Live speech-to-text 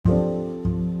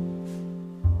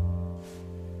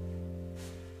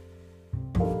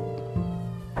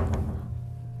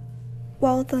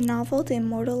While the novel The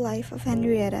Immortal Life of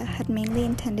Henrietta had mainly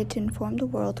intended to inform the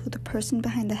world who the person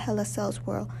behind the HeLa cells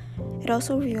were, it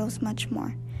also reveals much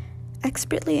more.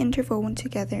 Expertly interwoven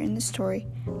together in the story,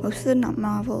 most of the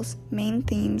novel's main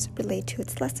themes relate to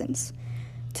its lessons.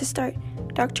 To start,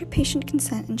 doctor-patient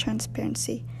consent and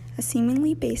transparency, a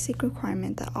seemingly basic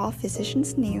requirement that all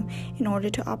physicians knew in order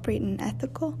to operate in an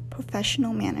ethical,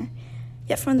 professional manner.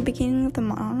 Yet from the beginning of the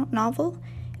novel,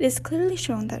 it is clearly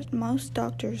shown that most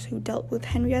doctors who dealt with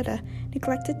Henrietta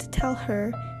neglected to tell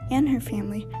her and her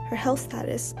family her health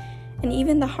status and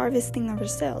even the harvesting of her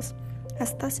cells,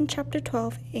 as thus in Chapter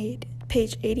 12,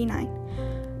 page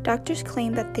 89. Doctors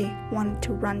claimed that they wanted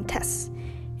to run tests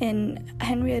in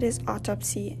Henrietta's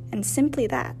autopsy, and simply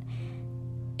that.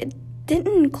 It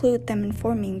didn't include them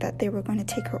informing that they were going to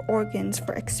take her organs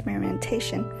for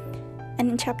experimentation. And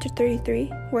in Chapter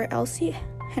 33, where Elsie,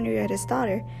 Henrietta's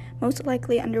daughter, most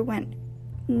likely underwent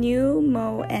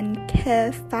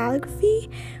pneumoencephalography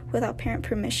without parent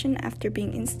permission after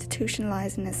being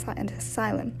institutionalized in an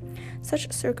asylum. Such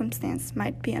a circumstance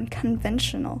might be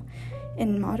unconventional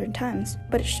in modern times,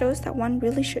 but it shows that one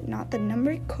really should not the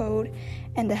numeric code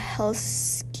and the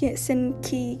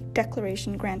Helsinki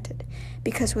Declaration granted,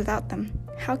 because without them,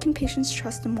 how can patients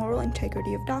trust the moral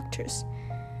integrity of doctors?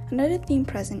 Another theme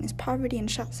present is poverty and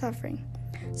suffering,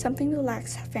 something the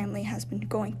Lax family has been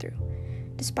going through.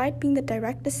 Despite being the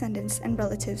direct descendants and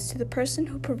relatives to the person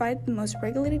who provided the most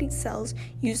regulated cells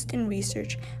used in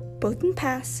research, both in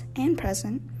past and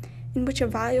present, in which a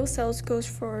vial cells goes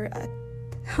for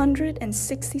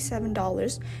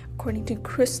 $167, according to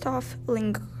Christoph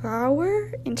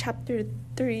Lingauer in Chapter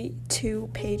 32,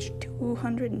 page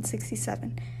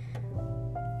 267.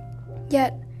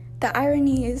 Yet, the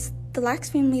irony is, the Lax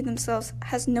family themselves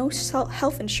has no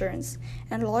health insurance,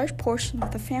 and a large portion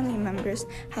of the family members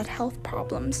had health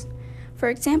problems. For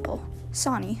example,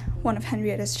 Sonny, one of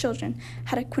Henrietta's children,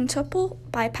 had a quintuple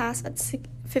bypass at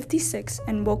 56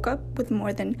 and woke up with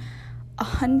more than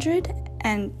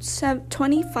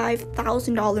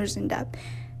 $125,000 in debt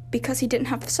because he didn't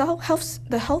have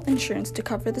the health insurance to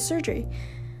cover the surgery.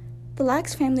 The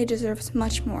Lax family deserves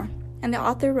much more, and the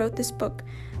author wrote this book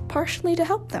partially to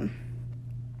help them.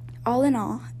 All in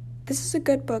all, this is a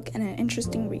good book and an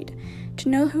interesting read, to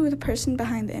know who the person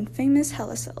behind the infamous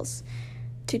HeLa cells,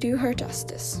 to do her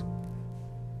justice.